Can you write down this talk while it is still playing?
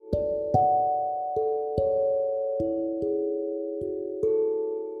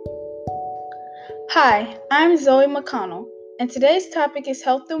Hi, I'm Zoe McConnell, and today's topic is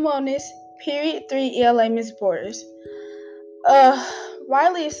health and wellness, period 3 ELA Miss Borders.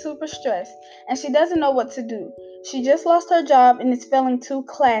 Riley is super stressed, and she doesn't know what to do. She just lost her job and is failing 2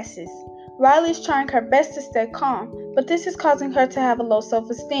 classes. Riley is trying her best to stay calm, but this is causing her to have a low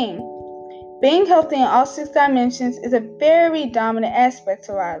self-esteem. Being healthy in all 6 dimensions is a very dominant aspect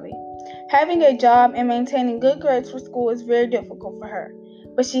to Riley. Having a job and maintaining good grades for school is very difficult for her.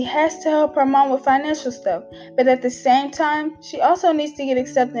 But she has to help her mom with financial stuff. But at the same time, she also needs to get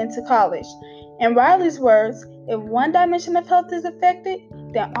accepted into college. In Riley's words, if one dimension of health is affected,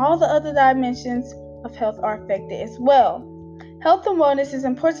 then all the other dimensions of health are affected as well. Health and wellness is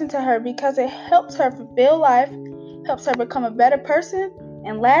important to her because it helps her fulfill life, helps her become a better person,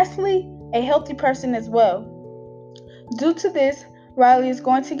 and lastly, a healthy person as well. Due to this, Riley is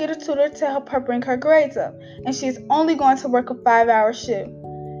going to get a tutor to help her bring her grades up, and she is only going to work a 5-hour shift.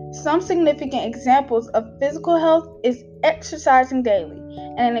 Some significant examples of physical health is exercising daily,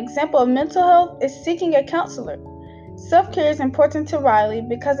 and an example of mental health is seeking a counselor. Self-care is important to Riley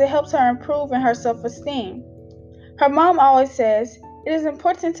because it helps her improve in her self-esteem. Her mom always says, it is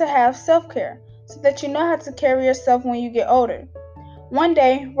important to have self-care so that you know how to carry yourself when you get older. One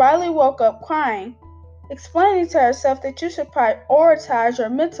day, Riley woke up crying, explaining to herself that you should prioritize your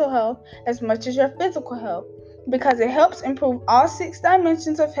mental health as much as your physical health because it helps improve all 6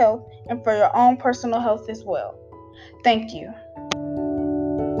 dimensions of health and for your own personal health as well. Thank you.